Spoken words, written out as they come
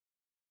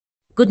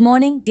Good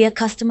morning, dear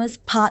customers,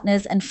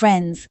 partners, and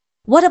friends.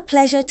 What a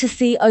pleasure to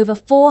see over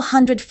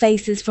 400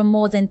 faces from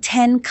more than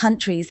 10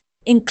 countries,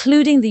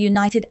 including the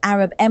United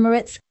Arab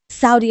Emirates,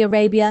 Saudi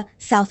Arabia,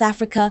 South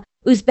Africa,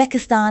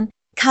 Uzbekistan,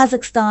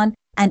 Kazakhstan,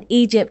 and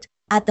Egypt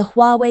at the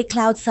Huawei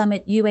Cloud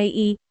Summit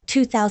UAE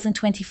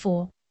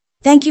 2024.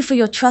 Thank you for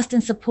your trust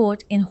and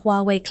support in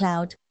Huawei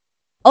Cloud.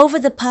 Over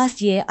the past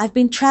year, I've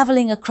been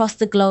traveling across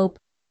the globe,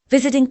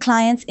 visiting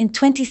clients in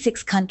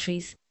 26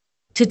 countries.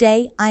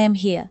 Today, I am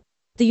here,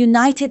 the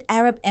United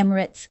Arab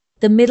Emirates,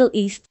 the Middle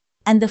East,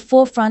 and the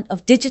forefront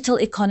of digital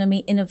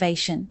economy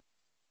innovation.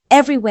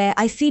 Everywhere,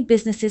 I see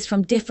businesses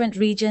from different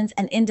regions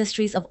and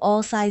industries of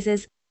all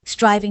sizes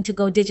striving to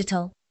go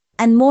digital,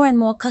 and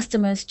more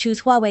customers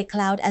choose Huawei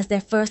Cloud as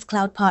their first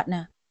cloud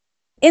partner.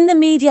 In the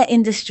media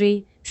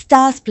industry,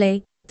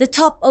 Starzplay, the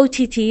top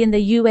OTT in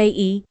the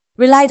UAE,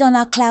 relied on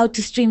our cloud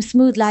to stream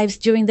smooth lives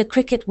during the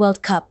Cricket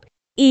World Cup,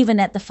 even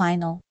at the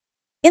final.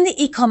 In the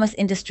e-commerce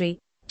industry,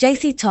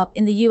 JC Top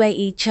in the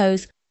UAE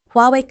chose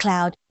Huawei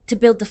Cloud to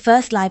build the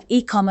first live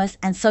e-commerce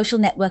and social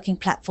networking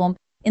platform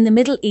in the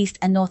Middle East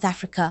and North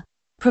Africa,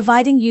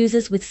 providing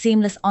users with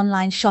seamless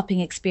online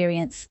shopping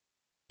experience.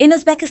 In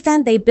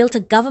Uzbekistan, they built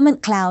a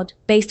government cloud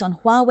based on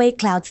Huawei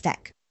Cloud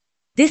Stack.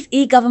 This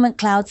e-government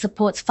cloud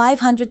supports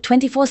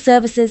 524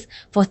 services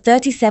for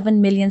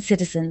 37 million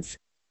citizens,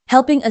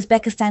 helping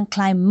Uzbekistan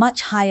climb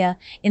much higher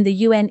in the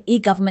UN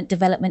e-Government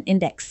Development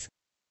Index.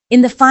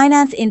 In the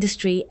finance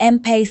industry,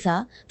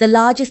 M-Pesa, the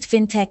largest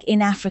fintech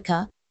in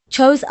Africa,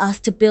 chose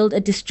us to build a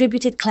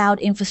distributed cloud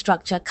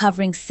infrastructure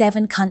covering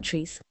 7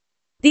 countries.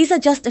 These are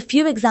just a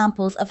few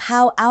examples of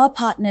how our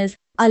partners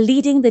are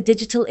leading the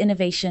digital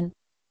innovation.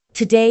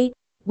 Today,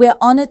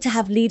 we're honored to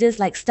have leaders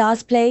like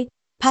Starzplay,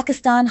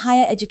 Pakistan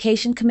Higher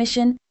Education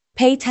Commission,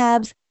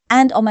 PayTabs,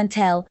 and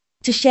Omantel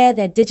to share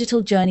their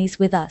digital journeys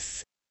with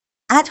us.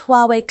 At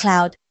Huawei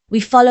Cloud, we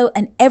follow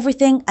an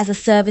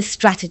everything-as-a-service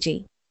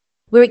strategy.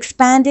 We're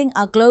expanding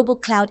our global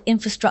cloud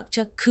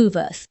infrastructure,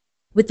 Kuverse,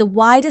 with the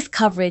widest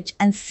coverage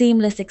and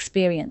seamless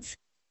experience.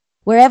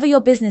 Wherever your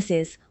business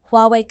is,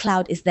 Huawei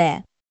Cloud is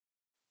there.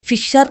 في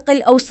الشرق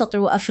الأوسط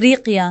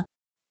وأفريقيا،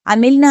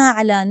 عملنا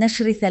على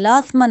نشر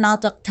 3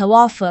 مناطق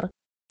توافر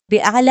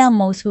بأعلى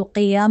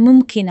موثوقية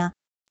ممكنة،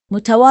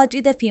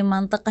 متواجدة في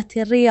منطقة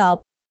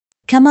الرياض.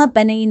 كما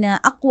بنينا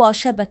أقوى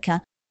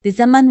شبكة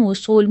بزمن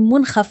وصول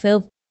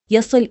منخفض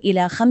يصل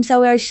إلى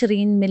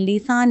 25 ملي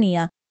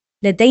ثانية.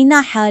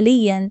 لدينا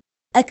حالياً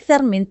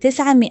أكثر من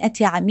 900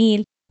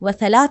 عميل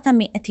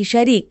و300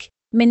 شريك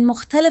من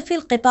مختلف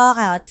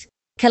القطاعات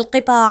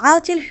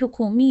كالقطاعات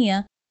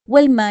الحكومية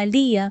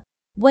والمالية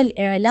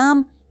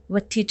والإعلام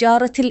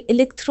والتجارة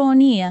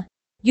الإلكترونية،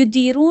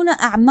 يديرون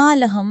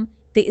أعمالهم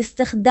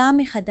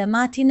باستخدام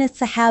خدماتنا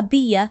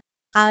السحابية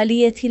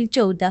عالية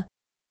الجودة.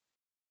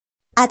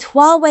 At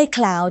Huawei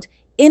Cloud,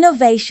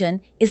 innovation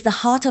is the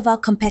heart of our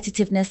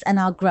competitiveness and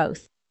our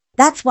growth.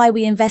 That's why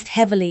we invest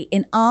heavily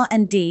in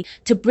R&D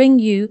to bring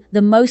you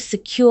the most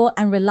secure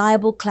and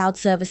reliable cloud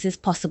services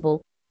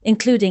possible,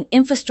 including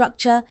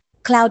infrastructure,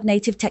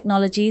 cloud-native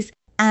technologies,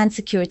 and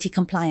security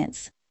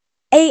compliance.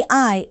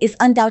 AI is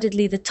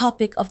undoubtedly the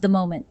topic of the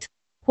moment.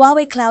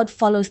 Huawei Cloud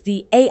follows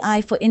the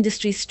AI for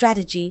Industries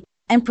strategy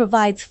and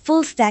provides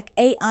full-stack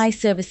AI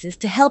services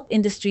to help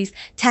industries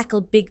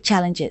tackle big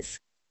challenges.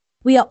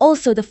 We are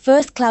also the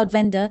first cloud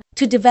vendor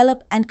to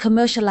develop and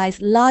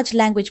commercialize large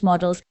language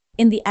models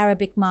in the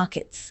Arabic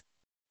markets.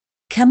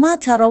 كما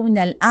ترون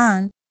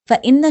الآن،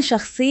 فإن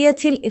شخصية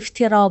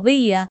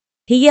الافتراضية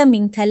هي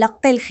من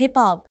تلقي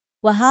الخطاب،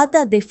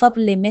 وهذا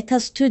بفضل ميتا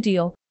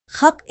ستوديو،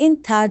 خط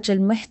إنتاج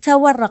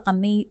المحتوى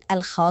الرقمي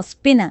الخاص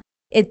بنا.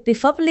 إذ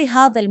بفضل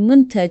هذا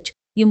المنتج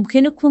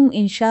يمكنكم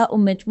إنشاء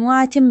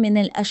مجموعة من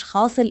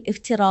الأشخاص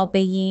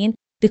الافتراضيين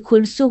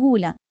بكل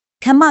سهولة،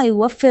 كما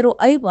يوفر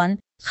أيضاً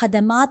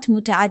خدمات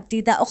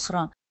متعددة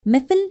أخرى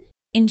مثل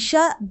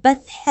إنشاء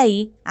بث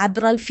حي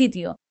عبر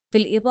الفيديو،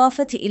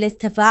 بالإضافة إلى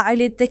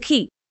التفاعل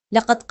الذكي.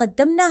 لقد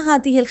قدمنا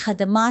هذه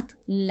الخدمات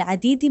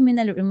للعديد من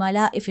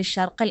العملاء في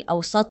الشرق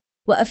الأوسط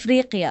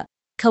وأفريقيا،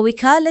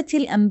 كوكالة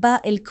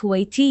الأنباء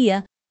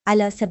الكويتية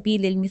على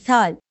سبيل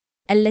المثال،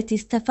 التي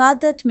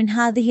استفادت من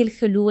هذه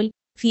الحلول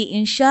في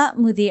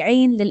إنشاء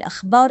مذيعين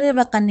للأخبار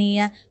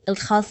الرقمية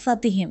الخاصة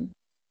بهم.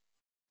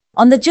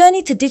 On the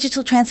journey to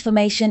digital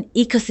transformation,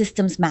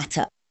 ecosystems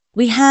matter.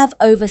 We have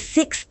over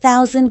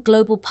 6,000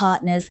 global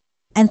partners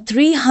and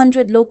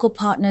 300 local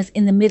partners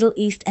in the Middle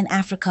East and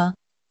Africa.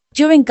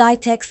 During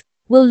GITEX,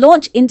 we'll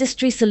launch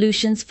industry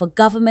solutions for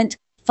government,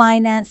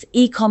 finance,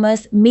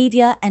 e-commerce,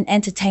 media and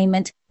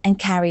entertainment, and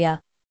carrier.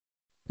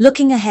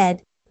 Looking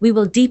ahead, we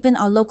will deepen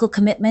our local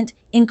commitment,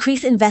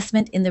 increase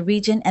investment in the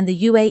region and the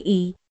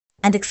UAE,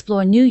 and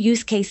explore new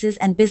use cases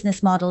and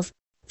business models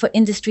for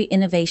industry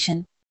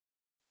innovation.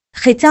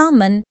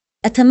 ختاماً،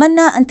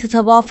 أتمنى أن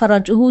تتضافر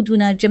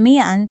جهودنا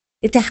جميعاً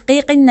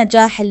لتحقيق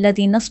النجاح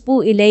الذي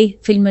نصبو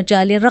إليه في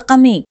المجال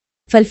الرقمي،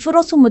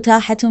 فالفرص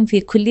متاحة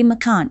في كل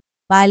مكان،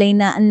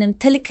 وعلينا أن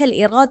نمتلك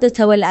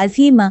الإرادة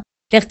والعزيمة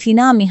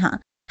لاغتنامها.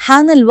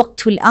 حان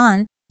الوقت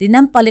الآن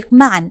لننطلق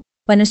معاً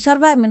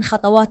ونسرع من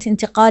خطوات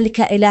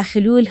انتقالك إلى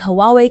حلول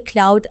هواوي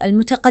كلاود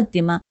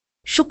المتقدمة.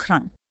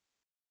 شكراً.